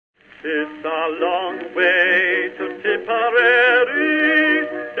It's a long way to Tipperary,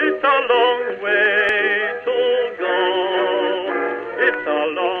 it's a long way to go. It's a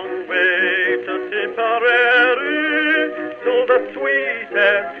long way to Tipperary, to the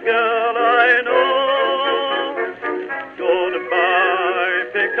sweetest girl I know. Goodbye,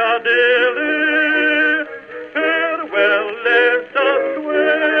 Piccadilly, farewell, Leicester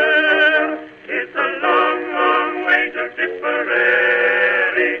Square. It's a long, long way to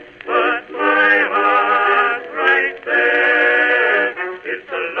Tipperary, but my heart's right there. It's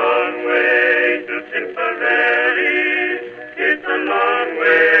a long way to Tipperary, it's a long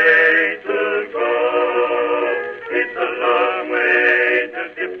way to go. It's a long way to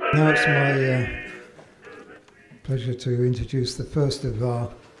Tipperary. Now it's my pleasure to introduce the first of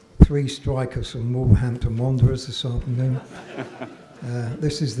our three strikers from Wolverhampton Wanderers this afternoon.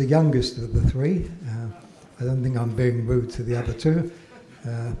 This is the youngest of the three. I don't think I'm being rude to the other two.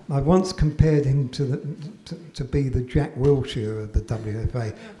 I once compared him to be the Jack Wilshere of the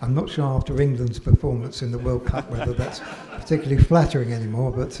WFA. I'm not sure after England's performance in the World Cup whether that's particularly flattering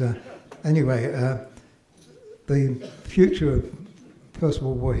anymore, but anyway, the future of First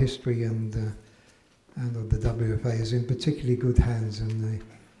World War history and of the WFA is in particularly good hands, in the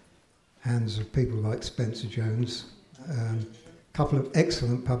hands of people like Spencer Jones. A couple of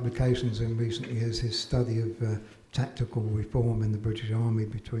excellent publications in recent years, his study of tactical reform in the British Army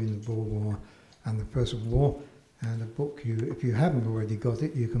between the Boer War and the First World War, and a book, if you haven't already got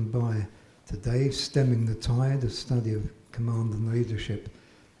it, you can buy today, Stemming the Tide, a study of command and leadership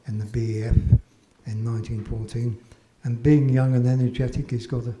in the BEF in 1914. And being young and energetic, he's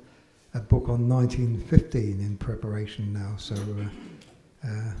got a book on 1915 in preparation now, so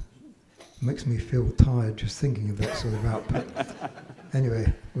makes me feel tired just thinking of that sort of output. Anyway,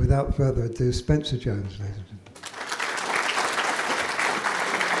 without further ado, Spencer Jones, ladies and gentlemen.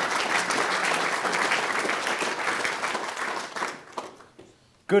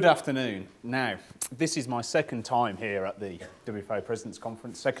 Good afternoon. Now, this is my second time here at the WFA President's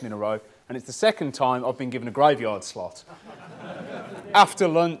Conference, second in a row, and it's the second time I've been given a graveyard slot. After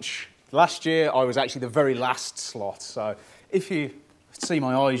lunch, last year I was actually the very last slot, so if you see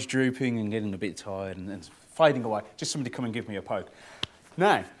my eyes drooping and getting a bit tired and fading away, just somebody come and give me a poke.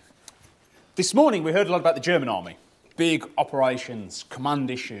 Now, this morning we heard a lot about the German Army, big operations,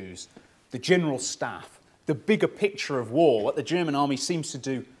 command issues, the general staff, the bigger picture of war, what the German Army seems to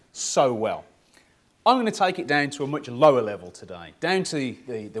do so well. I'm going to take it down to a much lower level today, down to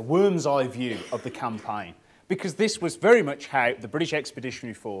the worm's eye view of the campaign, because this was very much how the British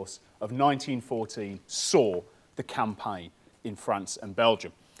Expeditionary Force of 1914 saw the campaign in France and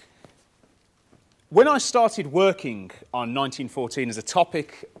Belgium. When I started working on 1914 as a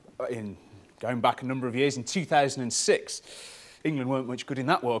topic, going back a number of years, in 2006, England weren't much good in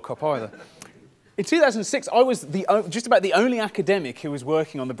that World Cup either. In 2006, I was just about the only academic who was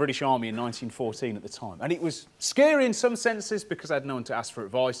working on the British Army in 1914 at the time. And it was scary in some senses because I had no one to ask for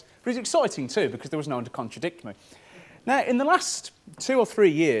advice, but it was exciting too because there was no one to contradict me. Now, in the last 2 or 3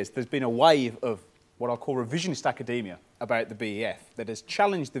 years, there's been a wave of what I'll call revisionist academia about the BEF that has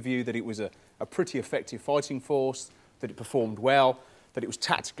challenged the view that it was a pretty effective fighting force, that it performed well, that it was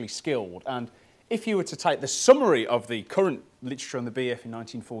tactically skilled. And if you were to take the summary of the current literature on the BEF in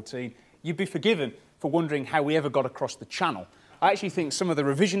 1914, you'd be forgiven for wondering how we ever got across the channel. I actually think some of the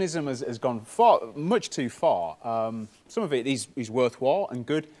revisionism has gone much too far. Some of it is worthwhile and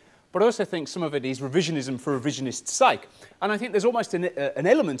good, but I also think some of it is revisionism for revisionist's sake. And I think there's almost an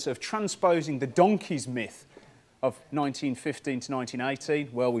element of transposing the donkeys myth of 1915 to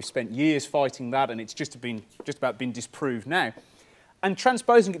 1918. Well, we've spent years fighting that, and it's just about been disproved now. And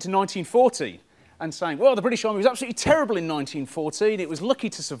transposing it to 1914. And saying, well, the British Army was absolutely terrible in 1914, it was lucky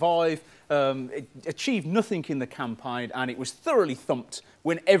to survive, it achieved nothing in the campaign, and it was thoroughly thumped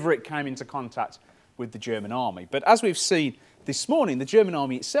whenever it came into contact with the German Army. But as we've seen this morning, the German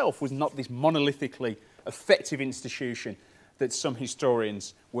Army itself was not this monolithically effective institution that some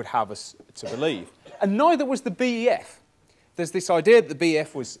historians would have us to believe. And neither was the BEF. There's this idea that the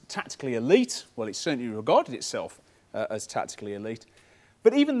BEF was tactically elite. Well, it certainly regarded itself as tactically elite.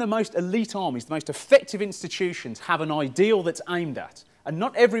 But even the most elite armies, the most effective institutions, have an ideal that's aimed at. And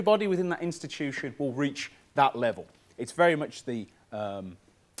not everybody within that institution will reach that level. It's very much the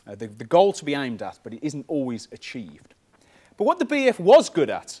goal to be aimed at, but it isn't always achieved. But what the BEF was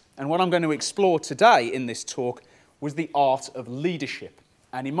good at, and what I'm going to explore today in this talk, was the art of leadership.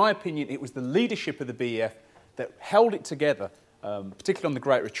 And in my opinion, it was the leadership of the BEF that held it together, particularly on the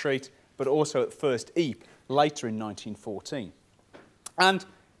Great Retreat, but also at First Ypres later in 1914. And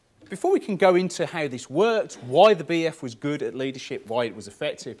before we can go into how this worked, why the BEF was good at leadership, why it was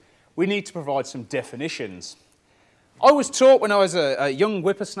effective, we need to provide some definitions. I was taught when I was a young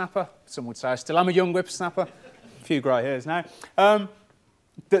whippersnapper, some would say I still am a young whippersnapper, a few grey hairs now,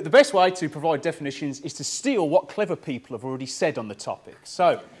 that the best way to provide definitions is to steal what clever people have already said on the topic.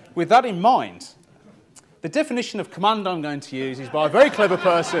 So, with that in mind, the definition of command I'm going to use is by a very clever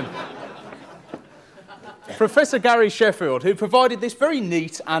person, Professor Gary Sheffield, who provided this very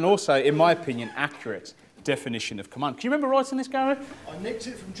neat and also, in my opinion, accurate definition of command. Can you remember writing this, Gary? I nicked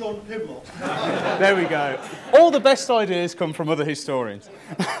it from John Pimlott. There we go. All the best ideas come from other historians.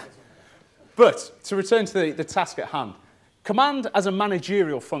 But, to return to the task at hand, command as a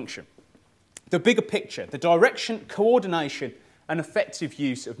managerial function, the bigger picture, the direction, coordination and effective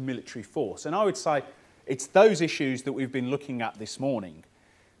use of military force. And I would say it's those issues that we've been looking at this morning.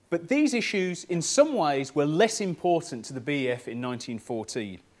 But these issues, in some ways, were less important to the BEF in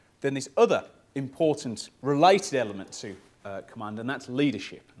 1914 than this other important related element to command, and that's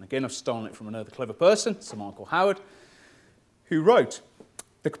leadership. And again, I've stolen it from another clever person, Sir Michael Howard, who wrote,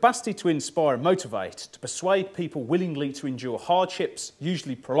 "The capacity to inspire and motivate, to persuade people willingly to endure hardships,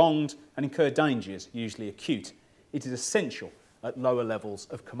 usually prolonged, and incur dangers, usually acute. It is essential at lower levels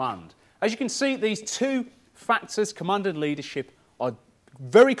of command." As you can see, these two factors, command and leadership, are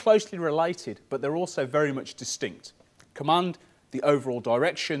very closely related, but they're also very much distinct. Command, the overall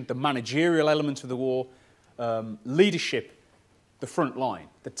direction, the managerial element of the war, leadership, the front line,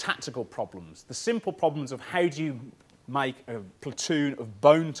 the tactical problems, the simple problems of how do you make a platoon of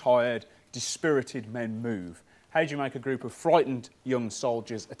bone-tired, dispirited men move? How do you make a group of frightened young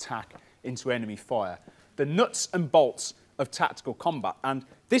soldiers attack into enemy fire? The nuts and bolts of tactical combat, and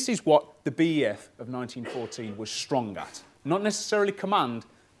this is what the BEF of 1914 was strong at. Not necessarily command,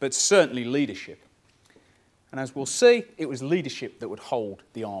 but certainly leadership. And as we'll see, it was leadership that would hold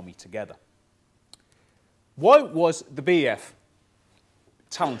the army together. Why was the BEF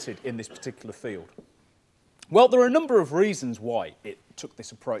talented in this particular field? Well, there are a number of reasons why it took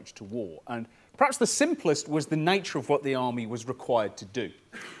this approach to war, and perhaps the simplest was the nature of what the army was required to do.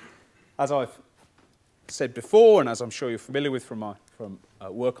 As I've said before, and as I'm sure you're familiar with from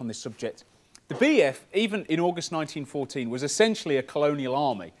work on this subject, the BEF, even in August 1914, was essentially a colonial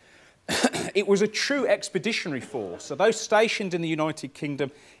army. It was a true expeditionary force, so though stationed in the United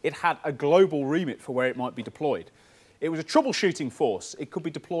Kingdom, it had a global remit for where it might be deployed. It was a troubleshooting force. It could be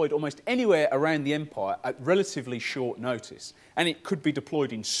deployed almost anywhere around the empire at relatively short notice. And it could be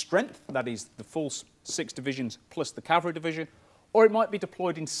deployed in strength, that is the full 6 divisions plus the cavalry division, or it might be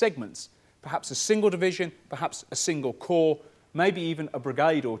deployed in segments, perhaps a single division, perhaps a single corps, maybe even a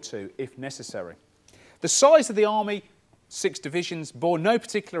brigade or two if necessary. The size of the army, 6 divisions, bore no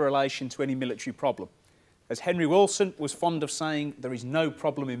particular relation to any military problem. As Henry Wilson was fond of saying, there is no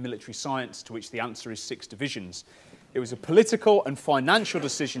problem in military science, to which the answer is 6 divisions. It was a political and financial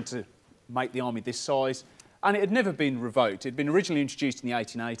decision to make the army this size, and it had never been revoked. It had been originally introduced in the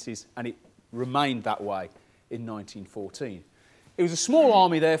 1880s, and it remained that way in 1914. It was a small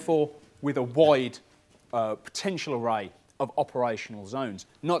army, therefore, with a wide potential array of operational zones,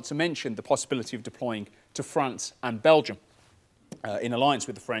 not to mention the possibility of deploying to France and Belgium in alliance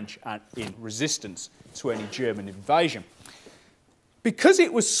with the French and in resistance to any German invasion. Because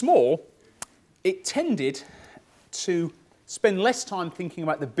it was small, it tended to spend less time thinking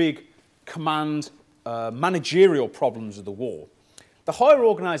about the big command managerial problems of the war. The higher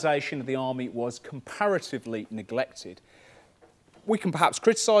organisation of the army was comparatively neglected. We can perhaps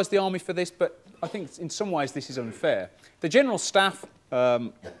criticise the army for this, but I think in some ways this is unfair. The General Staff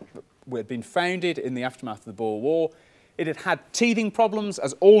had been founded in the aftermath of the Boer War. It had had teething problems,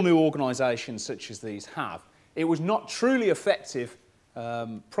 as all new organisations such as these have. It was not truly effective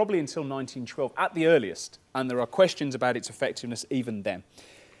probably until 1912 at the earliest, and there are questions about its effectiveness even then.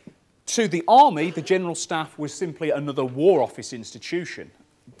 To the army, the General Staff was simply another War Office institution.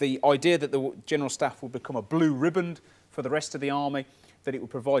 The idea that the General Staff would become a blue ribbon for the rest of the army, that it would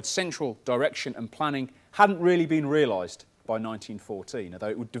provide central direction and planning, hadn't really been realised by 1914, although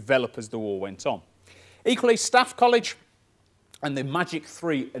it would develop as the war went on. Equally, Staff College and the magic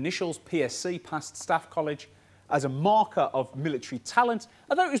 3 initials, PSC, Past Staff College, as a marker of military talent,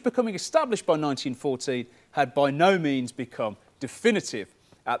 although it was becoming established by 1914, had by no means become definitive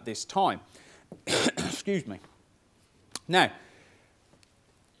at this time. Excuse me. Now,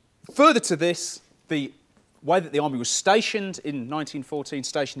 further to this, the way that the army was stationed in 1914,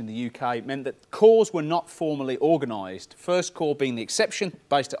 stationed in the UK, meant that corps were not formally organised. First Corps being the exception,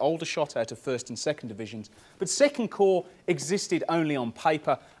 based at Aldershot out of 1st and 2nd Divisions, but 2nd Corps existed only on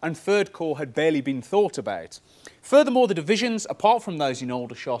paper, and 3rd Corps had barely been thought about. Furthermore, the divisions, apart from those in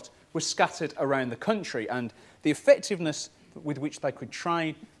Aldershot, were scattered around the country, and the effectiveness with which they could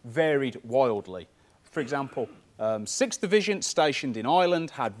train varied wildly. For example, 6th Division, stationed in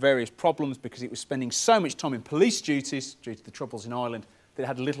Ireland, had various problems because it was spending so much time in police duties due to the troubles in Ireland that it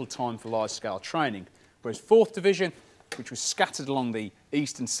had little time for large-scale training. Whereas 4th Division, which was scattered along the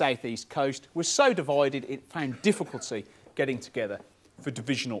east and southeast coast, was so divided it found difficulty getting together for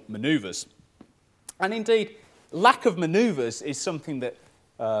divisional manoeuvres. And indeed, lack of manoeuvres is something that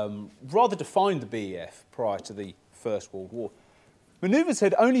rather defined the BEF prior to the First World War. Manoeuvres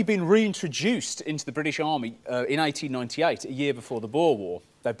had only been reintroduced into the British Army in 1898, a year before the Boer War.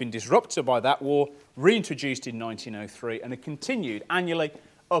 They'd been disrupted by that war, reintroduced in 1903, and had continued annually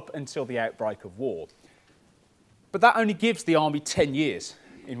up until the outbreak of war. But that only gives the Army 10 years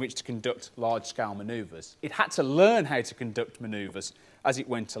in which to conduct large-scale manoeuvres. It had to learn how to conduct manoeuvres as it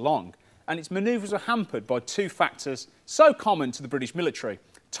went along, and its manoeuvres were hampered by two factors so common to the British military: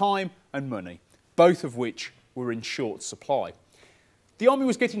 time and money, both of which were in short supply. The Army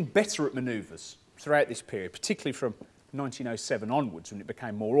was getting better at manoeuvres throughout this period, particularly from 1907 onwards, when it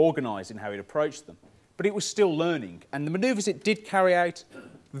became more organised in how it approached them. But it was still learning, and the manoeuvres it did carry out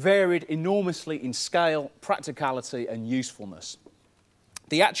varied enormously in scale, practicality and usefulness.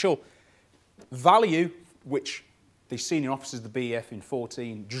 The actual value which the senior officers of the BEF in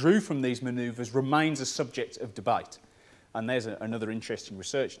 14 drew from these manoeuvres remains a subject of debate. And there's another interesting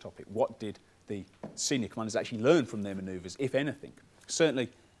research topic. What did the senior commanders actually learn from their manoeuvres, if anything? Certainly,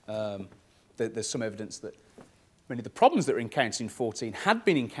 there's some evidence that many of the problems that were encountered in 14 had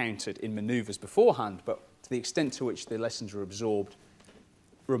been encountered in manoeuvres beforehand, but to the extent to which the lessons were absorbed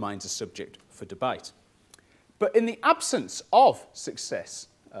remains a subject for debate. But in the absence of success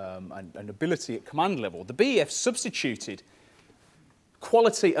and ability at command level, the BEF substituted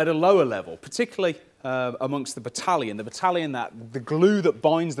quality at a lower level, particularly amongst the battalion the glue that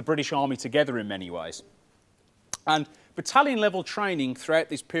binds the British Army together in many ways. And battalion level training throughout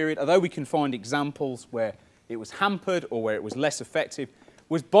this period, although we can find examples where it was hampered or where it was less effective,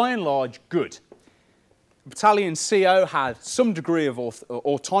 was by and large good. The battalion CO had some degree of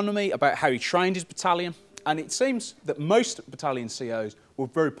autonomy about how he trained his battalion, and it seems that most battalion COs were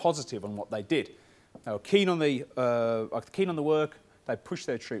very positive on what they did. They were keen on the work, they pushed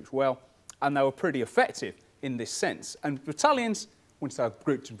their troops well, and they were pretty effective in this sense. And battalions, once they were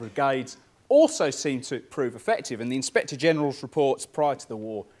grouped in brigades, also seemed to prove effective, and the Inspector General's reports prior to the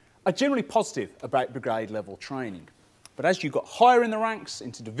war are generally positive about brigade level training. But as you got higher in the ranks,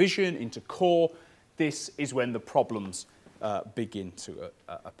 into division, into corps, this is when the problems begin to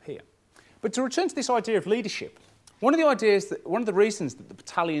appear. But to return to this idea of leadership, one of the reasons that the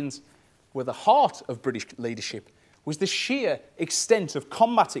battalions were the heart of British leadership was the sheer extent of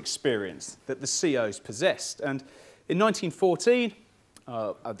combat experience that the COs possessed. And in 1914,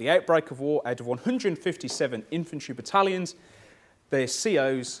 at the outbreak of war, out of 157 infantry battalions, the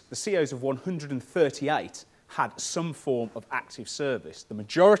COs of 138 had some form of active service. The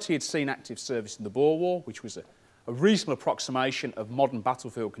majority had seen active service in the Boer War, which was a reasonable approximation of modern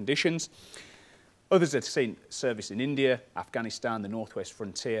battlefield conditions. Others had seen service in India, Afghanistan, the northwest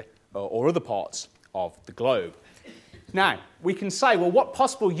frontier, or other parts of the globe. Now, we can say, well, what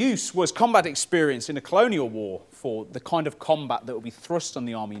possible use was combat experience in a colonial war for the kind of combat that would be thrust on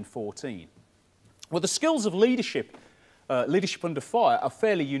the army in 14? Well, the skills of leadership under fire are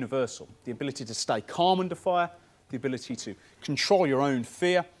fairly universal. The ability to stay calm under fire, the ability to control your own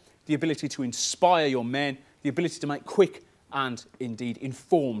fear, the ability to inspire your men, the ability to make quick and indeed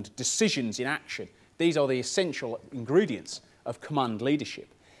informed decisions in action. These are the essential ingredients of command leadership.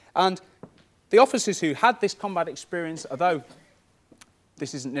 And the officers who had this combat experience, although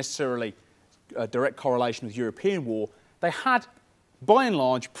this isn't necessarily a direct correlation with European war, they had, by and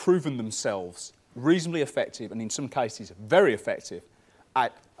large, proven themselves reasonably effective, and in some cases very effective,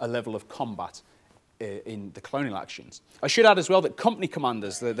 at a level of combat in the colonial actions. I should add as well that company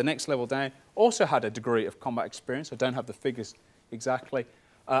commanders, the next level down, also had a degree of combat experience. I don't have the figures exactly.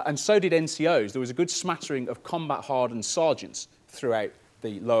 And so did NCOs. There was a good smattering of combat-hardened sergeants throughout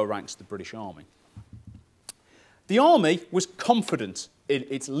the lower ranks of the British Army. The Army was confident in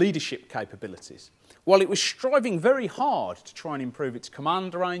its leadership capabilities. While it was striving very hard to try and improve its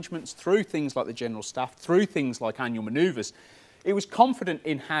command arrangements through things like the General Staff, through things like annual manoeuvres, it was confident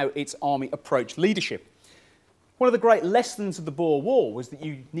in how its army approached leadership. One of the great lessons of the Boer War was that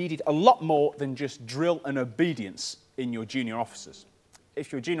you needed a lot more than just drill and obedience in your junior officers.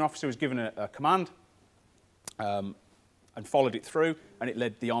 If your junior officer was given a command and followed it through and it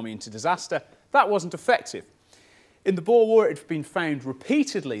led the army into disaster, that wasn't effective. In the Boer War, it had been found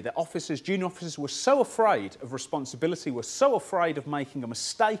repeatedly that junior officers were so afraid of responsibility, were so afraid of making a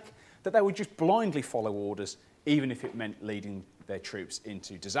mistake, that they would just blindly follow orders even if it meant leading their troops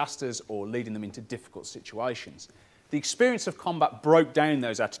into disasters or leading them into difficult situations. The experience of combat broke down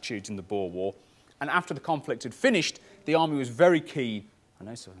those attitudes in the Boer War, and after the conflict had finished, the army was very keen,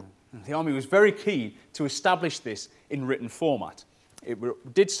 to establish this in written format.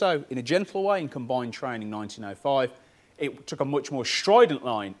 It did so in a gentle way in combined training 1905. It took a much more strident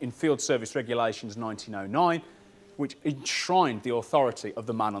line in Field Service Regulations 1909, which enshrined the authority of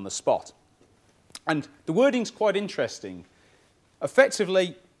the man on the spot. And the wording's quite interesting.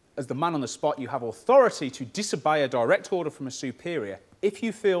 Effectively, as the man on the spot, you have authority to disobey a direct order from a superior if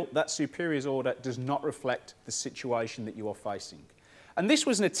you feel that superior's order does not reflect the situation that you are facing. And this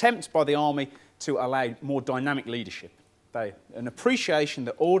was an attempt by the army to allow more dynamic leadership. An appreciation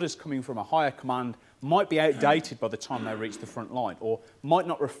that orders coming from a higher command might be outdated by the time they reach the front line, or might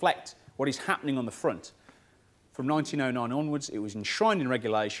not reflect what is happening on the front. From 1909 onwards, it was enshrined in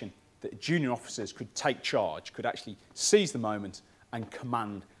regulation that junior officers could take charge, could actually seize the moment and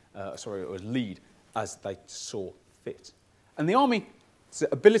or lead as they saw fit. And the Army's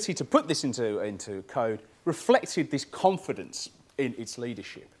ability to put this into code reflected this confidence in its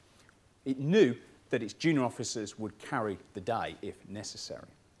leadership. It knew that its junior officers would carry the day if necessary.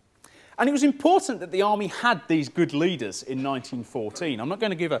 And it was important that the Army had these good leaders in 1914. I'm not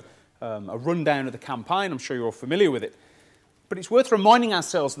going to give a rundown of the campaign, I'm sure you're all familiar with it, but it's worth reminding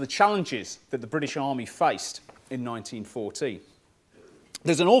ourselves of the challenges that the British Army faced in 1914.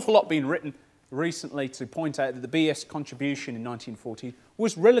 There's an awful lot being written recently to point out that the BEF's contribution in 1914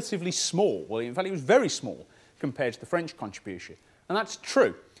 was relatively small. Well, in fact, it was very small compared to the French contribution. And that's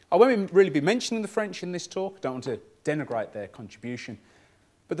true. I won't really be mentioning the French in this talk. I don't want to denigrate their contribution.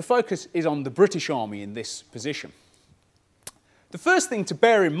 But the focus is on the British Army in this position. The first thing to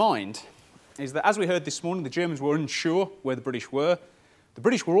bear in mind is that, as we heard this morning, the Germans were unsure where the British were. The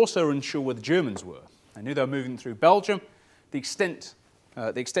British were also unsure where the Germans were. They knew they were moving through Belgium. The extent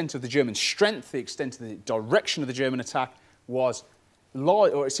of the German strength, the extent of the direction of the German attack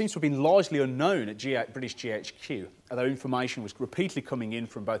it seems to have been largely unknown at British GHQ, although information was repeatedly coming in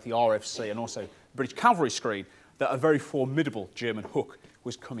from both the RFC and also the British cavalry screen that a very formidable German hook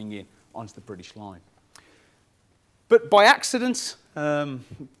was coming in onto the British line. But by accident,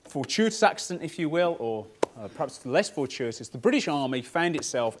 fortuitous accident if you will, or perhaps less fortuitous, the British Army found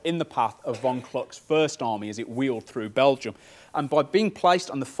itself in the path of von Kluck's First Army as it wheeled through Belgium. And by being placed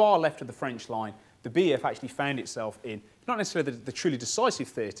on the far left of the French line, the BEF actually found itself in, not necessarily the truly decisive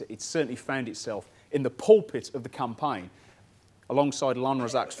theatre, it certainly found itself in the pulpit of the campaign, alongside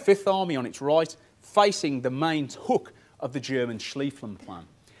Lanrezac's Fifth Army on its right, facing the main hook of the German Schliefflen plan.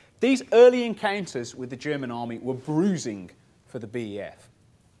 These early encounters with the German army were bruising for the BEF.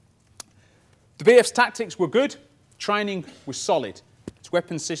 The BEF's tactics were good, training was solid, its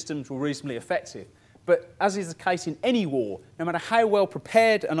weapon systems were reasonably effective. But as is the case in any war, no matter how well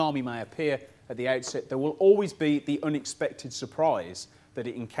prepared an army may appear at the outset, there will always be the unexpected surprise that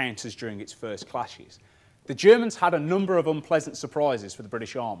it encounters during its first clashes. The Germans had a number of unpleasant surprises for the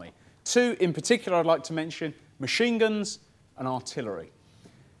British Army. Two in particular I'd like to mention: machine guns and artillery.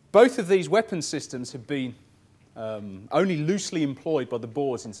 Both of these weapon systems had been only loosely employed by the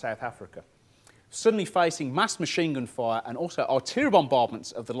Boers in South Africa. Suddenly facing mass machine gun fire and also artillery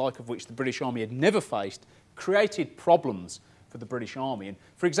bombardments of the like of which the British Army had never faced created problems for the British Army. And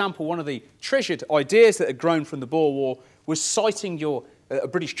for example, one of the treasured ideas that had grown from the Boer War was siting your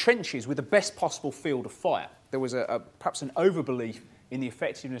British trenches with the best possible field of fire. There was perhaps an overbelief in the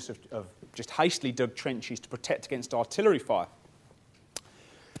effectiveness of just hastily dug trenches to protect against artillery fire.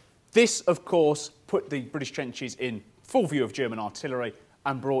 This, of course, put the British trenches in full view of German artillery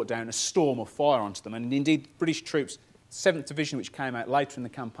and brought down a storm of fire onto them. And indeed, British troops, 7th Division, which came out later in the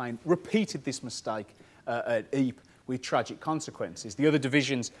campaign, repeated this mistake at Ypres with tragic consequences. The other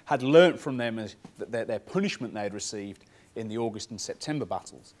divisions had learnt from them their punishment they had received in the August and September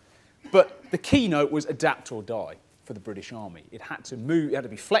battles. But the keynote was adapt or die for the British Army. It had to move, it had to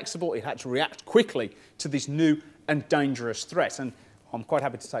be flexible, it had to react quickly to this new and dangerous threat. And I'm quite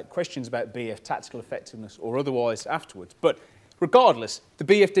happy to take questions about BEF tactical effectiveness or otherwise afterwards. But regardless, the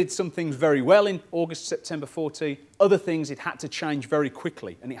BEF did some things very well in August, September 14. Other things it had to change very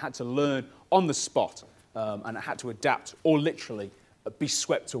quickly, and it had to learn on the spot, and it had to adapt or literally be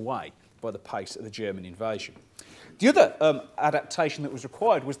swept away by the pace of the German invasion. The other adaptation that was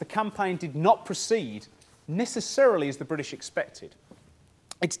required was the campaign did not proceed necessarily as the British expected.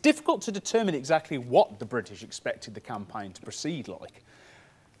 It's difficult to determine exactly what the British expected the campaign to proceed like.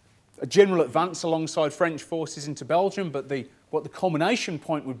 A general advance alongside French forces into Belgium, but what the culmination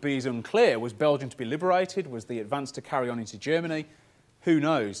point would be is unclear. Was Belgium to be liberated? Was the advance to carry on into Germany? Who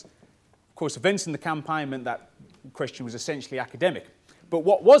knows? course, events in the campaign meant that question was essentially academic. But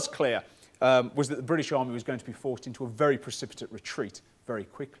what was clear was that the British Army was going to be forced into a very precipitate retreat very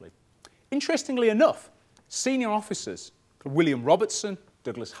quickly. Interestingly enough, senior officers, William Robertson,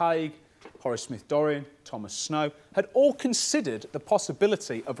 Douglas Haig, Horace Smith-Dorrien, Thomas Snow, had all considered the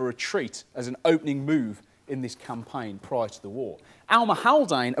possibility of a retreat as an opening move in this campaign prior to the war. Alma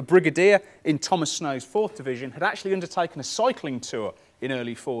Haldane, a brigadier in Thomas Snow's 4th Division, had actually undertaken a cycling tour in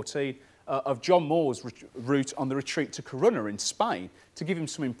early 14 of John Moore's route on the retreat to Corunna in Spain to give him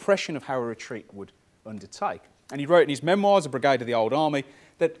some impression of how a retreat would undertake. And he wrote in his memoirs, A Brigade of the Old Army,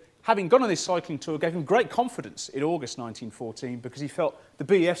 that having gone on this cycling tour gave him great confidence in August 1914 because he felt the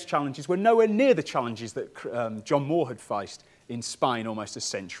BEF's challenges were nowhere near the challenges that John Moore had faced in Spain almost a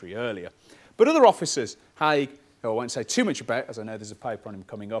century earlier. But other officers, Haig, who I won't say too much about, as I know there's a paper on him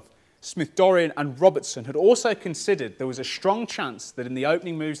coming up, Smith-Dorrien and Robertson had also considered there was a strong chance that in the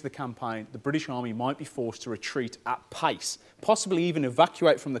opening moves of the campaign, the British Army might be forced to retreat at pace, possibly even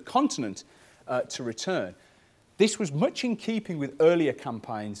evacuate from the continent to return. This was much in keeping with earlier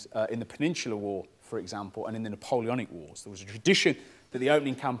campaigns in the Peninsular War, for example, and in the Napoleonic Wars. There was a tradition that the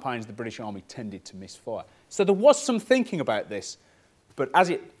opening campaigns of the British Army tended to misfire. So there was some thinking about this, but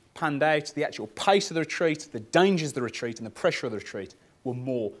as it panned out, the actual pace of the retreat, the dangers of the retreat and the pressure of the retreat were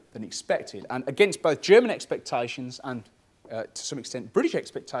more than expected. And against both German expectations and, to some extent, British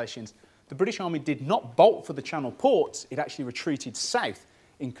expectations, the British Army did not bolt for the Channel ports. It actually retreated south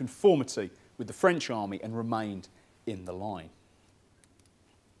in conformity with the French Army and remained in the line.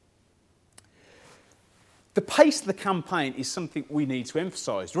 The pace of the campaign is something we need to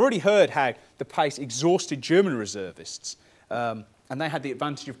emphasise. We've already heard how the pace exhausted German reservists. And they had the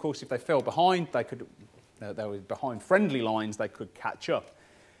advantage, of course, if they fell behind, they were behind friendly lines, they could catch up.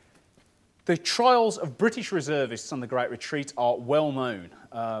 The trials of British reservists on the Great Retreat are well known.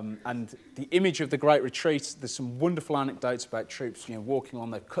 And the image of the Great Retreat, there's some wonderful anecdotes about troops walking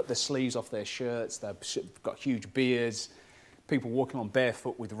on, they've cut their sleeves off their shirts, they've got huge beards, people walking on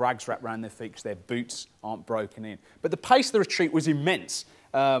barefoot with rags wrapped around their feet because their boots aren't broken in. But the pace of the retreat was immense.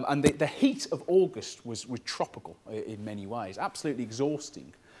 And the heat of August was tropical in many ways, absolutely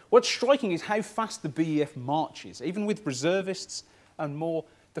exhausting. What's striking is how fast the BEF marches, even with reservists and more.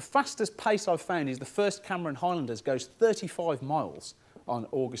 The fastest pace I've found is the 1st Cameron Highlanders goes 35 miles on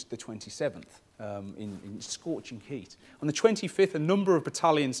August the 27th in scorching heat. On the 25th, a number of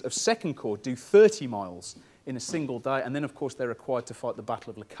battalions of 2nd Corps do 30 miles in a single day, and then, of course, they're required to fight the Battle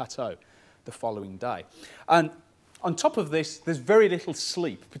of Le Cateau the following day. And on top of this, there's very little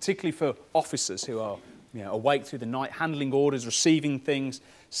sleep, particularly for officers who are awake through the night, handling orders, receiving things.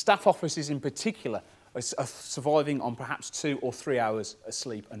 Staff officers in particular are surviving on perhaps 2 or 3 hours of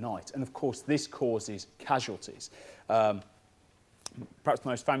sleep a night. And of course, this causes casualties. Perhaps the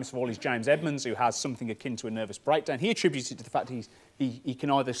most famous of all is James Edmonds, who has something akin to a nervous breakdown. He attributes it to the fact he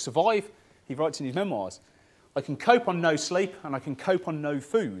can either survive, he writes in his memoirs, I can cope on no sleep and I can cope on no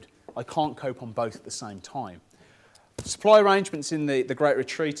food. I can't cope on both at the same time. Supply arrangements in the Great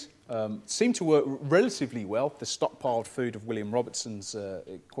Retreat seem to work relatively well. The stockpiled food of William Robertson's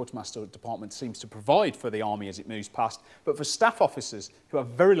quartermaster department seems to provide for the army as it moves past. But for staff officers who have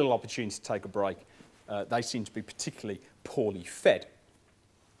very little opportunity to take a break, they seem to be particularly poorly fed.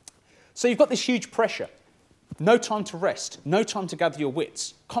 So you've got this huge pressure. No time to rest, no time to gather your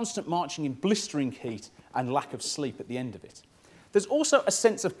wits, constant marching in blistering heat and lack of sleep at the end of it. There's also a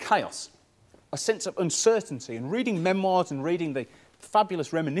sense of chaos, a sense of uncertainty, and reading memoirs and reading the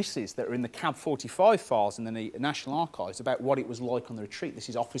fabulous reminiscences that are in the CAB 45 files in the National Archives about what it was like on the retreat. This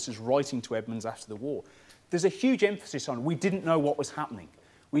is officers writing to Edmonds after the war. There's a huge emphasis on we didn't know what was happening.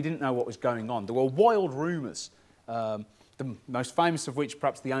 We didn't know what was going on. There were wild rumours, the most famous of which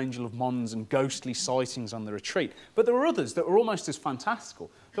perhaps the Angel of Mons and ghostly sightings on the retreat. But there were others that were almost as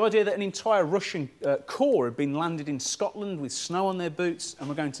fantastical. The idea that an entire Russian corps had been landed in Scotland with snow on their boots and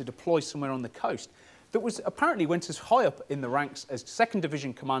were going to deploy somewhere on the coast. That was apparently went as high up in the ranks as 2nd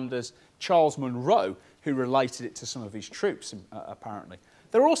Division commanders Charles Munro, who related it to some of his troops, apparently.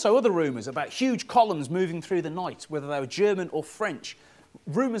 There are also other rumours about huge columns moving through the night, whether they were German or French.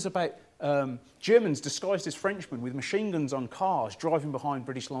 Rumours about Germans disguised as Frenchmen with machine guns on cars, driving behind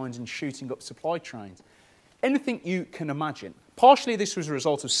British lines and shooting up supply trains. Anything you can imagine. Partially this was a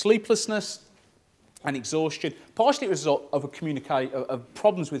result of sleeplessness and exhaustion. Partially it was a result of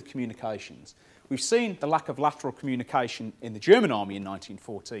problems with communications. We've seen the lack of lateral communication in the German army in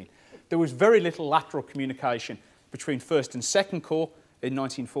 1914. There was very little lateral communication between 1st and 2nd Corps in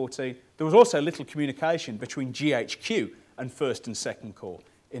 1914. There was also little communication between GHQ and 1st and 2nd Corps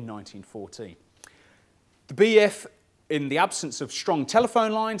in 1914. The BEF in the absence of strong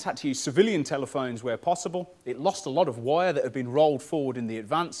telephone lines, had to use civilian telephones where possible. It lost a lot of wire that had been rolled forward in the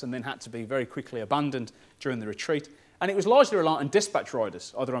advance and then had to be very quickly abandoned during the retreat. And it was largely reliant on dispatch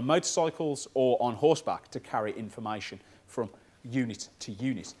riders, either on motorcycles or on horseback, to carry information from unit to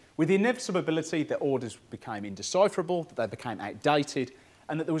unit, with the inevitability that orders became indecipherable, that they became outdated,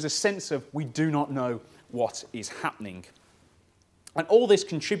 and that there was a sense of we do not know what is happening. And all this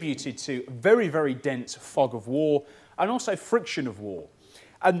contributed to very, very dense fog of war and also friction of war.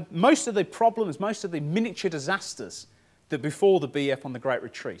 And most of the problems, most of the miniature disasters that befall the BEF on the Great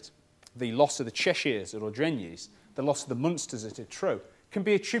Retreat, the loss of the Cheshires at Orgenyes, the loss of the Munsters at Étreux, can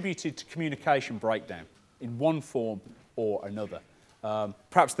be attributed to communication breakdown in one form or another.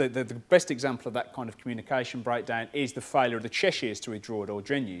 Perhaps the best example of that kind of communication breakdown is the failure of the Cheshires to withdraw at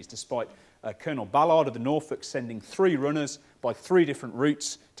Orgenyes, despite Colonel Ballard of the Norfolk sending 3 runners by 3 different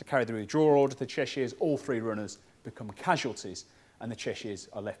routes to carry the withdrawal order to the Cheshires. All 3 runners become casualties, and the Cheshires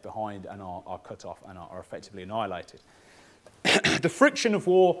are left behind and are cut off and are effectively annihilated. The friction of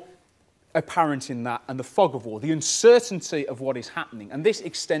war apparent in that, and the fog of war, the uncertainty of what is happening, and this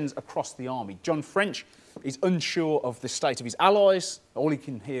extends across the army. John French is unsure of the state of his allies. All he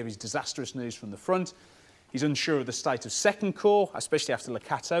can hear is disastrous news from the front. He's unsure of the state of Second Corps, especially after Le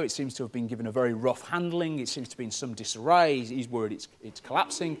Cateau. It seems to have been given a very rough handling. It seems to be in some disarray. He's worried it's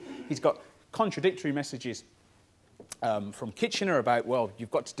collapsing. He's got contradictory messages from Kitchener about, well,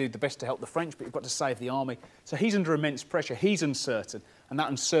 you've got to do the best to help the French, but you've got to save the army. So he's under immense pressure. He's uncertain, and that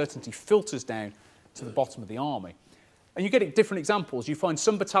uncertainty filters down to the bottom of the army. And you get different examples. You find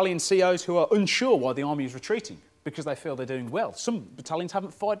some battalion COs who are unsure why the army is retreating because they feel they're doing well. Some battalions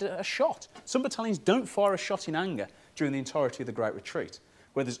haven't fired a shot. Some battalions don't fire a shot in anger during the entirety of the Great Retreat,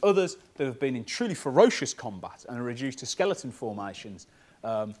 where there's others that have been in truly ferocious combat and are reduced to skeleton formations.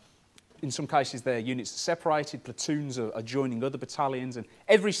 In some cases, their units are separated, platoons are joining other battalions, and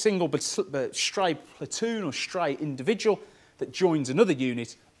every single stray platoon or stray individual that joins another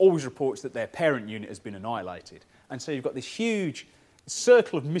unit always reports that their parent unit has been annihilated. And so you've got this huge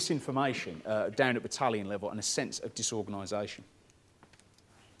circle of misinformation down at battalion level and a sense of disorganisation.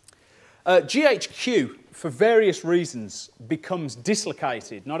 GHQ, for various reasons, becomes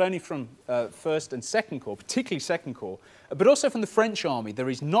dislocated, not only from 1st and 2nd Corps, particularly 2nd Corps, but also from the French army. There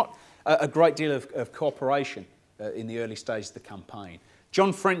is not a great deal of cooperation in the early stages of the campaign.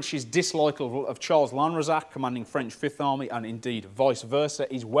 John French's dislike of Charles Lanrezac, commanding French 5th Army, and indeed vice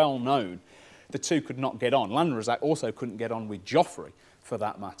versa, is well known. The two could not get on. Lanrezac also couldn't get on with Joffre, for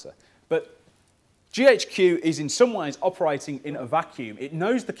that matter. But GHQ is in some ways operating in a vacuum. It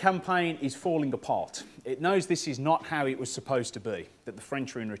knows the campaign is falling apart. It knows this is not how it was supposed to be, that the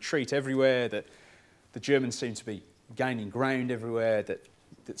French are in retreat everywhere, that the Germans seem to be gaining ground everywhere, that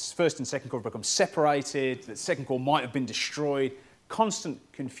 1st and 2nd Corps become separated, that 2nd Corps might have been destroyed, constant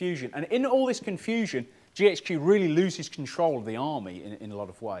confusion. And in all this confusion, GHQ really loses control of the army in a lot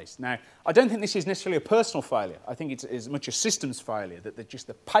of ways. Now, I don't think this is necessarily a personal failure. I think it's as much a systems failure, that just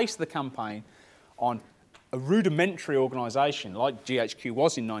the pace of the campaign on a rudimentary organisation like GHQ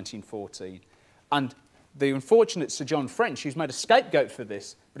was in 1914, and the unfortunate Sir John French, who's made a scapegoat for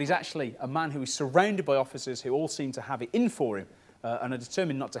this, but he's actually a man who is surrounded by officers who all seem to have it in for him and are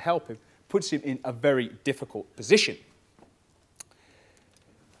determined not to help him, puts him in a very difficult position.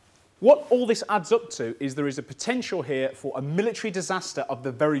 What all this adds up to is there is a potential here for a military disaster of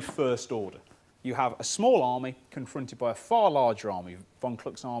the very first order. You have a small army confronted by a far larger army. Von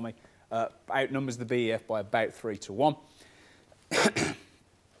Kluck's army outnumbers the BEF by about 3 to 1.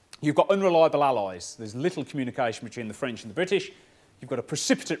 You've got unreliable allies. There's little communication between the French and the British. You've got a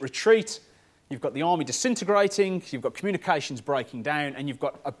precipitate retreat. You've got the army disintegrating. You've got communications breaking down. And you've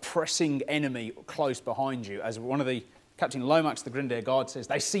got a pressing enemy close behind you. As one of the Captain Lomax, the Grenadier Guard, says,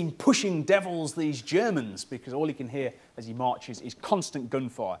 they seem pushing devils, these Germans, because all he can hear as he marches is constant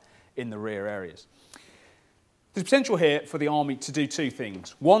gunfire in the rear areas. There's potential here for the army to do 2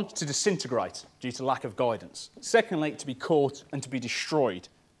 things. 1, to disintegrate due to lack of guidance. Secondly, to be caught and to be destroyed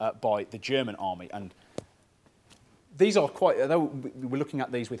by the German army. And these are quite, although we're looking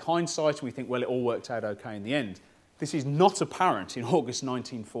at these with hindsight and we think, well, it all worked out okay in the end, this is not apparent in August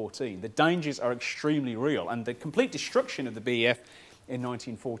 1914. The dangers are extremely real, and the complete destruction of the BEF in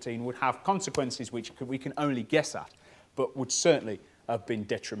 1914 would have consequences which we can only guess at, but would certainly have been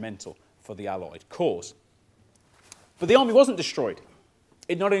detrimental for the Allied cause. But the army wasn't destroyed.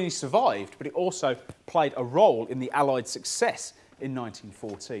 It not only survived, but it also played a role in the Allied success in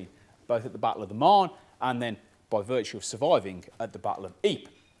 1914, both at the Battle of the Marne and then by virtue of surviving at the Battle of Ypres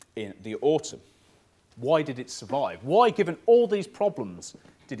in the autumn. Why did it survive? Why, given all these problems,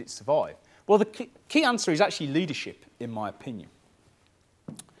 did it survive? Well, the key answer is actually leadership, in my opinion.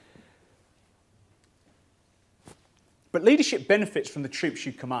 But leadership benefits from the troops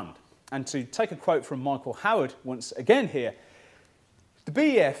you command. And to take a quote from Michael Howard once again here, the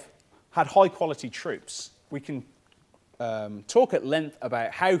BEF had high-quality troops. We can talk at length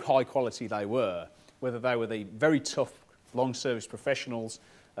about how high quality they were, whether they were the very tough, long-service professionals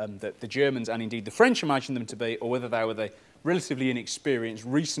that the Germans and indeed the French imagined them to be, or whether they were the relatively inexperienced,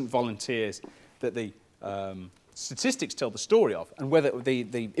 recent volunteers that the statistics tell the story of, and whether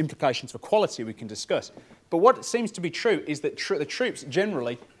the implications for quality we can discuss. But what seems to be true is that the troops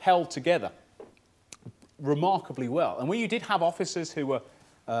generally held together remarkably well. And where you did have officers who were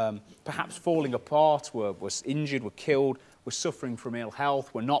perhaps falling apart, were injured, were killed, were suffering from ill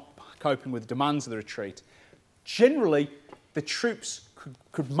health, were not coping with the demands of the retreat, generally the troops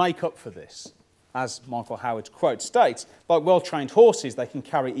could make up for this. As Michael Howard's quote states, like well-trained horses, they can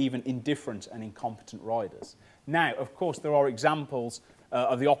carry even indifferent and incompetent riders. Now, of course, there are examples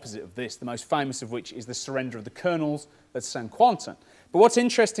of the opposite of this, the most famous of which is the surrender of the colonels at Saint-Quentin. But what's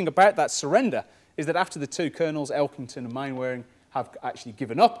interesting about that surrender is that after the two colonels, Elkington and Mainwaring, have actually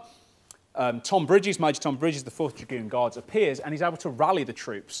given up, Tom Bridges, Major Tom Bridges, the 4th Dragoon Guards, appears and he's able to rally the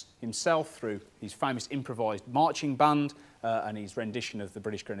troops himself through his famous improvised marching band and his rendition of the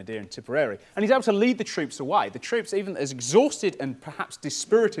British Grenadier in Tipperary. And he's able to lead the troops away. The troops, even as exhausted and perhaps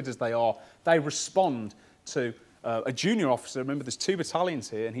dispirited as they are, they respond to a junior officer. Remember, there's 2 battalions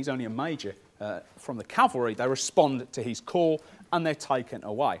here and he's only a major from the cavalry. They respond to his call and they're taken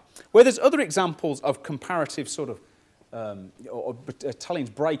away. Where there's other examples of comparative sort of or battalions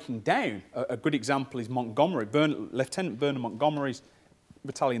breaking down. A good example is Montgomery, Lieutenant Bernard Montgomery's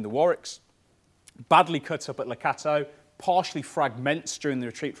battalion, the Warwicks, badly cut up at Le Cateau, partially fragments during the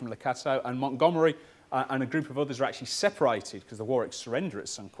retreat from Le Cateau, and Montgomery and a group of others are actually separated because the Warwicks surrender at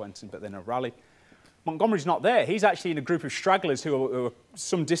Saint-Quentin, but then are rallied. Montgomery's not there. He's actually in a group of stragglers who are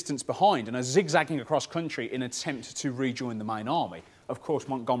some distance behind and are zigzagging across country in an attempt to rejoin the main army. Of course,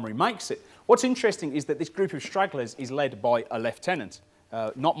 Montgomery makes it. What's interesting is that this group of stragglers is led by a lieutenant,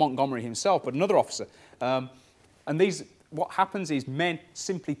 not Montgomery himself, but another officer. What happens is men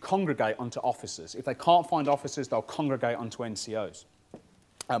simply congregate onto officers. If they can't find officers, they'll congregate onto NCOs.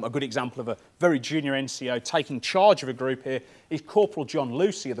 A good example of a very junior NCO taking charge of a group here is Corporal John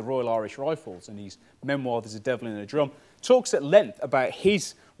Lucy of the Royal Irish Rifles, and his memoir, There's a Devil in a Drum, talks at length about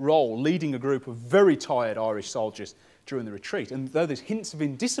his role leading a group of very tired Irish soldiers during the retreat. And though there's hints of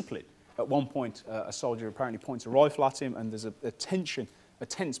indiscipline, at one point a soldier apparently points a rifle at him and there's a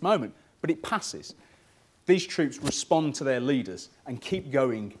tense moment, but it passes. These troops respond to their leaders and keep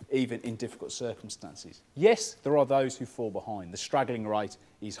going even in difficult circumstances. Yes, there are those who fall behind. The straggling rate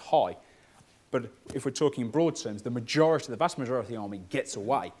is high. But if we're talking in broad terms, the vast majority of the army gets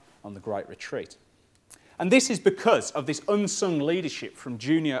away on the Great Retreat. And this is because of this unsung leadership from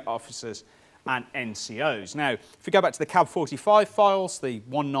junior officers and NCOs. Now, if we go back to the CAB 45 files, the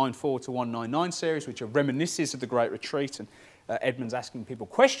 194 to 199 series, which are reminiscences of the Great Retreat, and Edmund's asking people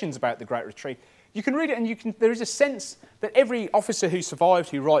questions about the Great Retreat, you can read it and there is a sense that every officer who survived,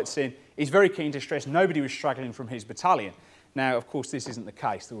 who writes in, is very keen to stress nobody was straggling from his battalion. Now, of course, this isn't the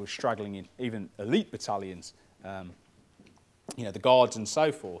case. There were straggling in even elite battalions, the Guards and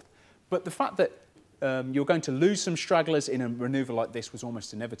so forth. But the fact that you're going to lose some stragglers in a manoeuvre like this was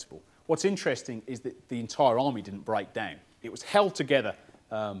almost inevitable. What's interesting is that the entire army didn't break down. It was held together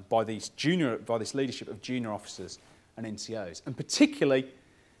by this leadership of junior officers and NCOs. And particularly,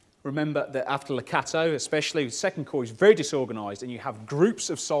 remember that after Le Cateau, especially, the 2nd Corps is very disorganised, and you have groups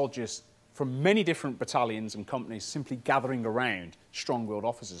of soldiers from many different battalions and companies simply gathering around strong-willed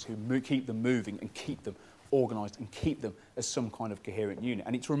officers who keep them moving and keep them organised and keep them as some kind of coherent unit.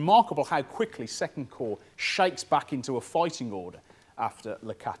 And it's remarkable how quickly 2nd Corps shakes back into a fighting order after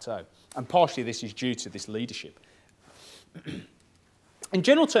Le Cateau. And partially this is due to this leadership. In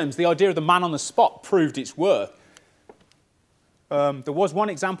general terms, the idea of the man on the spot proved its worth. There was one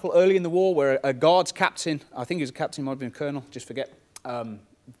example early in the war where a Guards captain, I think he was a captain, might have been a colonel, just forget,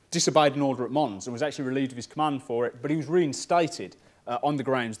 disobeyed an order at Mons and was actually relieved of his command for it, but he was reinstated on the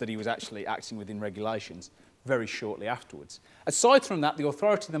grounds that he was actually acting within regulations very shortly afterwards. Aside from that, the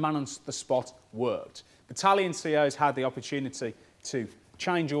authority of the man on the spot worked. Battalion COs had the opportunity to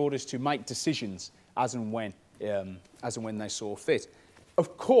change orders, to make decisions as and when they saw fit.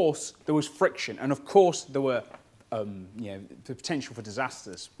 Of course, there was friction, and of course there were the potential for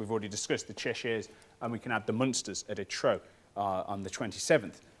disasters. We've already discussed the Cheshires, and we can add the Munsters at Etreau on the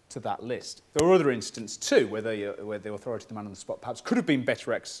 27th to that list. There were other instances too where the authority of the man on the spot perhaps could have been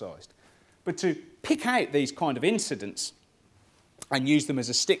better exercised. But to pick out these kind of incidents and use them as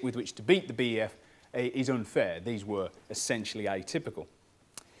a stick with which to beat the BEF is unfair. These were essentially atypical.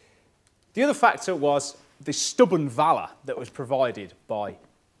 The other factor was the stubborn valour that was provided by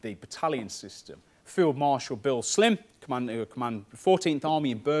the battalion system. Field Marshal Bill Slim, who commanded the 14th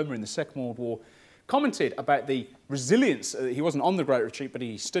Army in Burma in the Second World War, commented about the resilience. He wasn't on the Great Retreat, but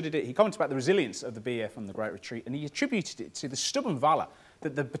he studied it. He commented about the resilience of the BEF on the Great Retreat, and he attributed it to the stubborn valour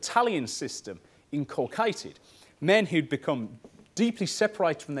that the battalion system inculcated. Men who'd become deeply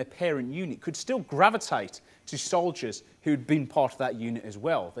separated from their parent unit could still gravitate to soldiers who'd been part of that unit as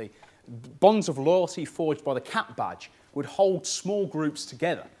well. The bonds of loyalty forged by the cap badge would hold small groups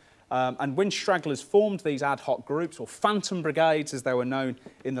together. And when stragglers formed these ad hoc groups, or phantom brigades as they were known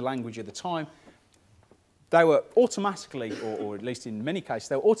in the language of the time, they were automatically, or at least in many cases,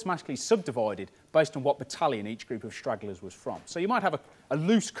 they were automatically subdivided based on what battalion each group of stragglers was from. So you might have a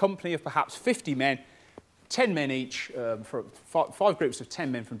loose company of perhaps 50 men, 10 men each, for five groups of 10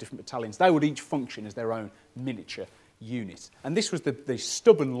 men from different battalions. They would each function as their own miniature unit. And this was the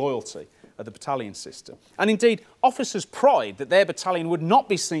stubborn loyalty of the battalion system. And indeed, officers' pride that their battalion would not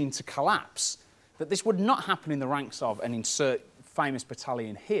be seen to collapse, that this would not happen in the ranks of an insert famous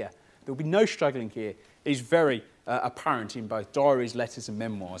battalion here. There would be no struggling here, is very apparent in both diaries, letters and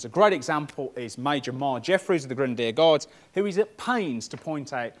memoirs. A great example is Major Mar Jeffreys of the Grenadier Guards, who is at pains to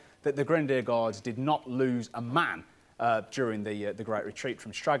point out that the Grenadier Guards did not lose a man during the Great Retreat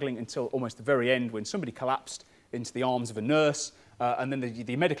from straggling until almost the very end, when somebody collapsed into the arms of a nurse, and then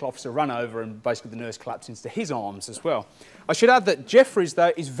the medical officer ran over and basically the nurse collapsed into his arms as well. I should add that Jeffreys,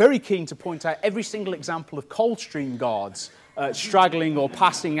 though, is very keen to point out every single example of Coldstream Guards straggling or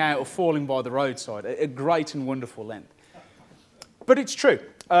passing out or falling by the roadside at a great and wonderful length. But it's true.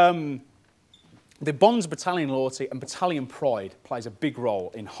 The bonds of battalion loyalty and battalion pride plays a big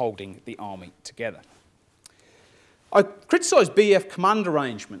role in holding the army together. I criticised BEF command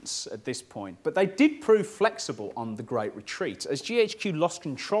arrangements at this point, but they did prove flexible on the Great Retreat. As GHQ lost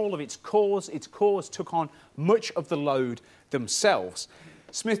control of its corps took on much of the load themselves.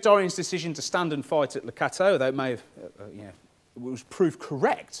 Smith-Dorrien's decision to stand and fight at Le Cateau, though it may have was proved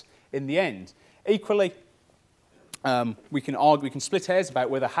correct in the end. Equally, we can split hairs about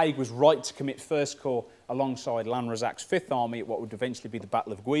whether Haig was right to commit First Corps alongside Lanrezac's Fifth Army at what would eventually be the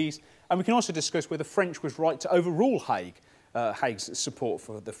Battle of Guise, and we can also discuss whether French was right to overrule Haig's support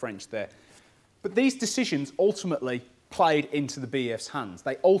for the French there. But these decisions ultimately played into the BEF's hands.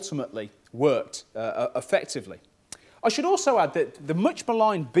 They ultimately worked effectively. I should also add that the much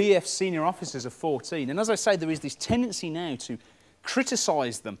maligned BEF senior officers of 14, and as I say, there is this tendency now to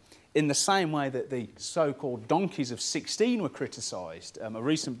criticise them in the same way that the so-called donkeys of 16 were criticised. A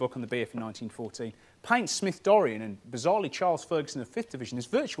recent book on the BEF in 1914 paints Smith-Dorrien and, bizarrely, Charles Ferguson of 5th Division as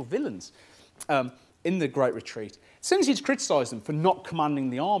virtual villains in the Great Retreat. It's tendency to criticise them for not commanding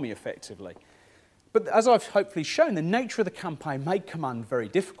the army effectively. But as I've hopefully shown, the nature of the campaign made command very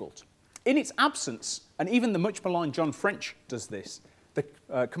difficult. In its absence, and even the much maligned John French does this,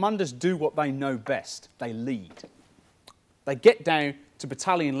 the commanders do what they know best. They lead. They get down to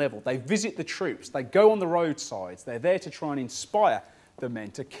battalion level. They visit the troops. They go on the roadsides. They're there to try and inspire the men,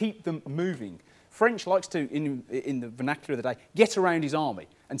 to keep them moving. French likes to, in the vernacular of the day, get around his army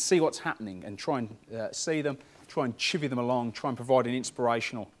and see what's happening and try and see them, try and chivvy them along, try and provide an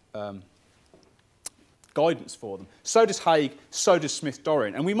inspirational guidance for them. So does Haig, so does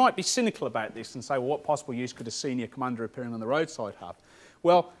Smith-Dorrien. And we might be cynical about this and say, well, what possible use could a senior commander appearing on the roadside have?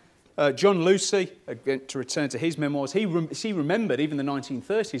 Well, John Lucy, to return to his memoirs, he remembered, even in the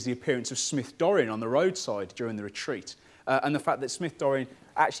 1930s, the appearance of Smith-Dorrien on the roadside during the retreat, and the fact that Smith-Dorrien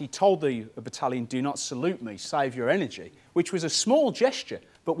actually told the battalion, do not salute me, save your energy, which was a small gesture,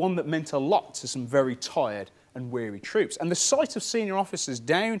 but one that meant a lot to some very tired and weary troops. And the sight of senior officers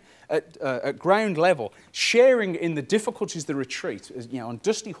down at ground level, sharing in the difficulties of the retreat, on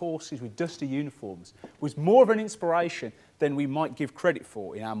dusty horses with dusty uniforms, was more of an inspiration than we might give credit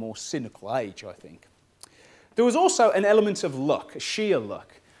for in our more cynical age, I think. There was also an element of luck, sheer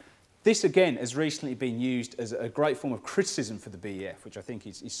luck. This, again, has recently been used as a great form of criticism for the BEF, which I think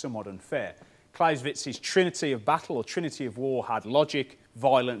is somewhat unfair. Clausewitz's trinity of battle or trinity of war had logic,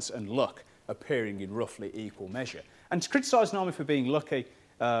 violence and luck appearing in roughly equal measure. And to criticise an army for being lucky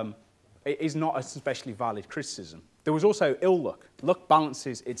is not a especially valid criticism. There was also ill luck. Luck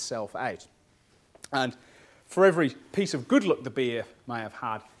balances itself out. And for every piece of good luck the BEF may have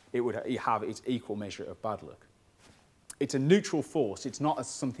had, it would have its equal measure of bad luck. It's a neutral force. It's not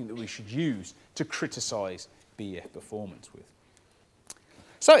something that we should use to criticise BEF performance with.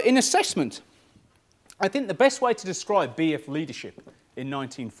 So in assessment, I think the best way to describe BEF leadership in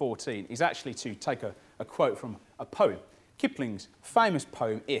 1914 is actually to take a quote from a poem. Kipling's famous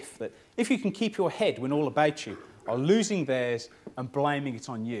poem, If, that if you can keep your head when all about you are losing theirs and blaming it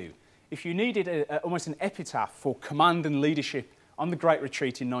on you. If you needed almost an epitaph for command and leadership on the Great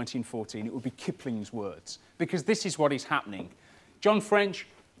Retreat in 1914, it would be Kipling's words, because this is what is happening. John French,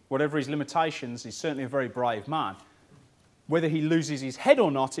 whatever his limitations, is certainly a very brave man. Whether he loses his head or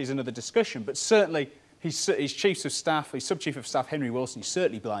not is another discussion, but certainly his Chief of Staff, his Sub-Chief of Staff, Henry Wilson, is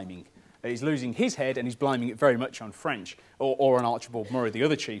certainly blaming. He's losing his head and he's blaming it very much on French or on Archibald Murray, the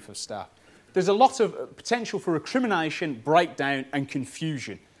other Chief of Staff. There's a lot of potential for recrimination, breakdown and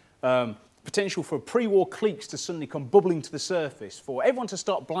confusion. Potential for pre-war cliques to suddenly come bubbling to the surface, for everyone to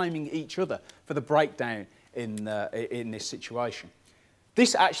start blaming each other for the breakdown in this situation.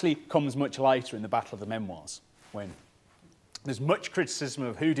 This actually comes much later in the Battle of the Memoirs, when there's much criticism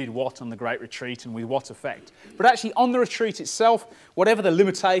of who did what on the Great Retreat and with what effect. But actually on the retreat itself, whatever the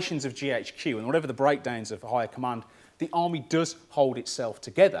limitations of GHQ and whatever the breakdowns of higher command, the army does hold itself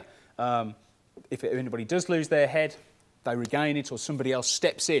together. If anybody does lose their head, they regain it or somebody else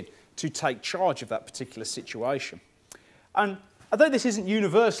steps in to take charge of that particular situation. And although this isn't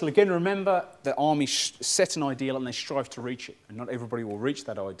universal, again, remember the army set an ideal and they strive to reach it, and not everybody will reach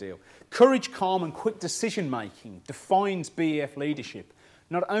that ideal. Courage, calm and quick decision-making defines BEF leadership,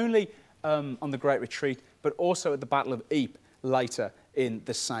 not only on the Great Retreat, but also at the Battle of Ypres later in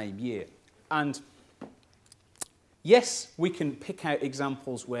the same year. And yes, we can pick out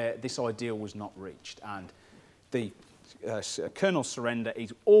examples where this ideal was not reached, and the Colonel's surrender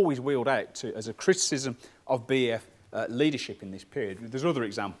is always wheeled out as a criticism of BEF leadership in this period. There's other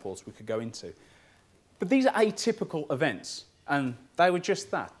examples we could go into. But these are atypical events, and they were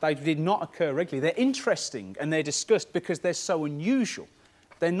just that. They did not occur regularly. They're interesting and they're discussed because they're so unusual.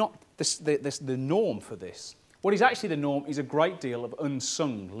 They're not the norm for this. What is actually the norm is a great deal of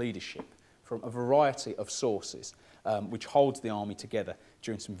unsung leadership from a variety of sources, which holds the army together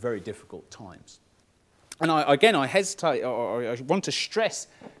during some very difficult times. And I hesitate, or I want to stress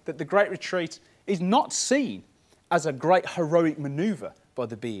that the Great Retreat is not seen as a great heroic manoeuvre by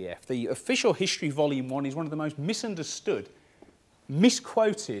the BEF. The official history, Volume 1, is one of the most misunderstood,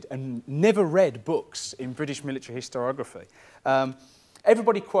 misquoted and never read books in British military historiography.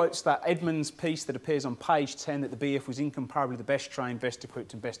 Everybody quotes that Edmonds piece that appears on page 10 that the BEF was incomparably the best trained, best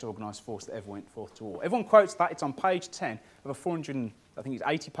equipped and best organised force that ever went forth to war. Everyone quotes that. It's on page 10 of a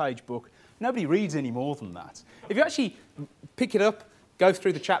 80-page book. Nobody reads any more than that. If you actually pick it up, go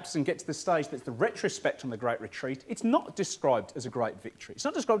through the chapters and get to the stage that's the retrospect on the Great Retreat, it's not described as a great victory. It's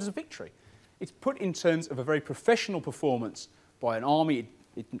not described as a victory. It's put in terms of a very professional performance by an army.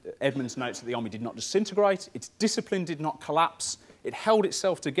 Edmonds notes that the army did not disintegrate, its discipline did not collapse, it held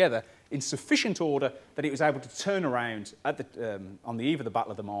itself together in sufficient order that it was able to turn around on the eve of the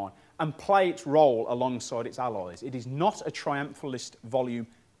Battle of the Marne and play its role alongside its allies. It is not a triumphalist volume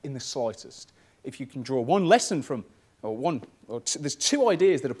in the slightest. If you can draw one lesson from, there's two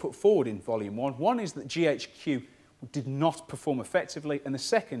ideas that are put forward in Volume 1. One is that GHQ did not perform effectively, and the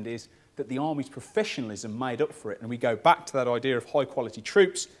second is that the army's professionalism made up for it. And we go back to that idea of high-quality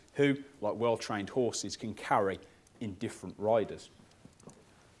troops who, like well-trained horses, can carry in different riders.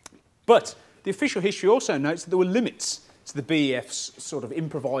 But the official history also notes that there were limits to the BEF's sort of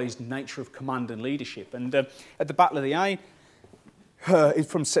improvised nature of command and leadership. And at the Battle of the Aisne,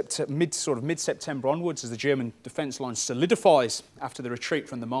 from mid-September onwards, as the German defence line solidifies after the retreat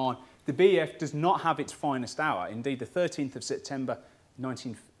from the Marne, the BEF does not have its finest hour. Indeed, the 13th of September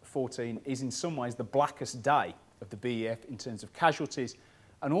 1914 is in some ways the blackest day of the BEF in terms of casualties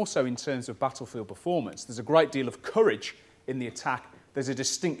and also in terms of battlefield performance. There's a great deal of courage in the attack. There's a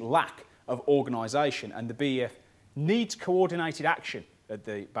distinct lack of organisation, and the BEF needs coordinated action at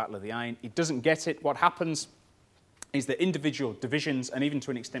the Battle of the Aisne. It doesn't get it. What happens is that individual divisions and even to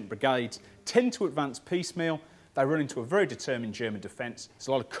an extent brigades tend to advance piecemeal. They run into a very determined German defence. There's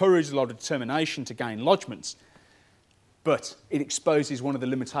a lot of courage, a lot of determination to gain lodgements, but it exposes one of the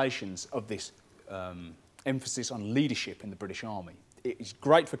limitations of this emphasis on leadership in the British Army. It is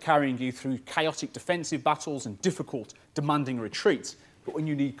great for carrying you through chaotic defensive battles and difficult, demanding retreats, but when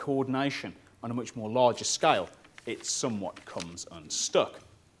you need coordination on a much more larger scale, it somewhat comes unstuck.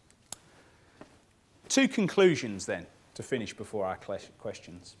 Two conclusions then, to finish before our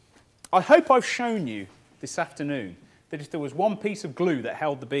questions. I hope I've shown you this afternoon that if there was one piece of glue that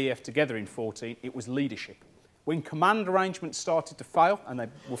held the BEF together in 14, it was leadership. When command arrangements started to fail, and they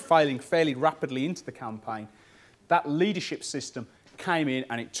were failing fairly rapidly into the campaign, that leadership system came in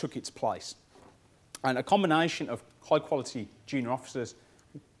and it took its place. And a combination of high-quality junior officers,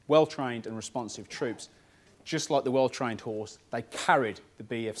 well-trained and responsive troops, just like the well-trained horse, they carried the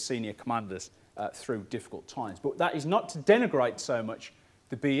BEF senior commanders through difficult times. But that is not to denigrate so much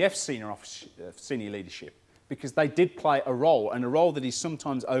the BEF senior leadership, because they did play a role, and a role that is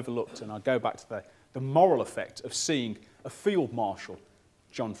sometimes overlooked. And I go back to the moral effect of seeing a field marshal,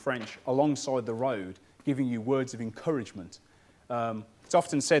 John French, alongside the road, giving you words of encouragement. It's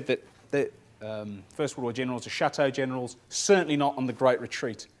often said that the First World War generals are chateau generals, certainly not on the Great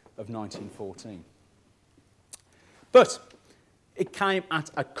Retreat of 1914. But it came at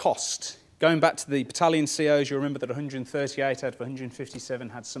a cost. Going back to the battalion COs, you remember that 138 out of 157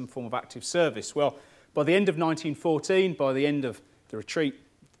 had some form of active service. Well, by the end of 1914, by the end of the retreat,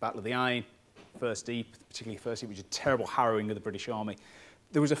 the Battle of the Aisne, First Ypres, particularly First Ypres, which was a terrible harrowing of the British Army,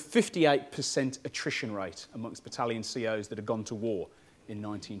 there was a 58% attrition rate amongst battalion COs that had gone to war in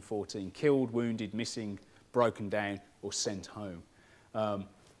 1914. Killed, wounded, missing, broken down, or sent home.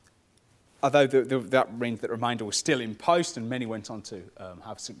 Although that means that the remainder was still in post and many went on to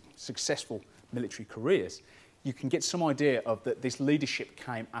have successful military careers, you can get some idea of that this leadership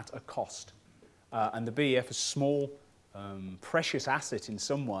came at a cost. And the BEF, a small, precious asset in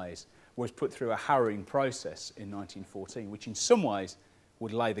some ways, was put through a harrowing process in 1914, which in some ways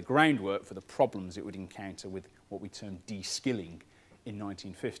would lay the groundwork for the problems it would encounter with what we term de-skilling in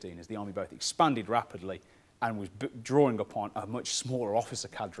 1915, as the army both expanded rapidly and was drawing upon a much smaller officer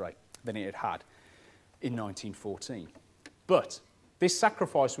cadre than it had had in 1914. But this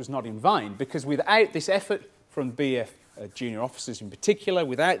sacrifice was not in vain, because without this effort from BEF junior officers in particular,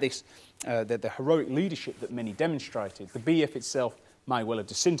 without this, the heroic leadership that many demonstrated, the BEF itself may well have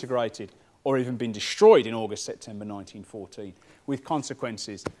disintegrated or even been destroyed in August, September 1914, with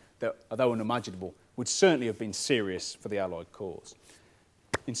consequences that, although unimaginable, would certainly have been serious for the Allied cause.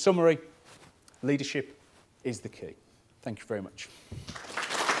 In summary, leadership is the key. Thank you very much.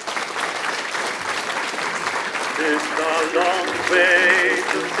 It's a long way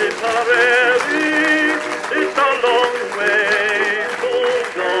to Tipperary, it's a long way to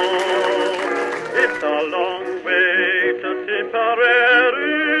go. It's a long way to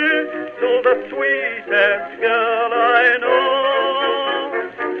Tipperary, to the sweetest girl I know.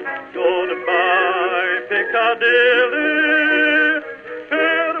 Goodbye, Piccadilly.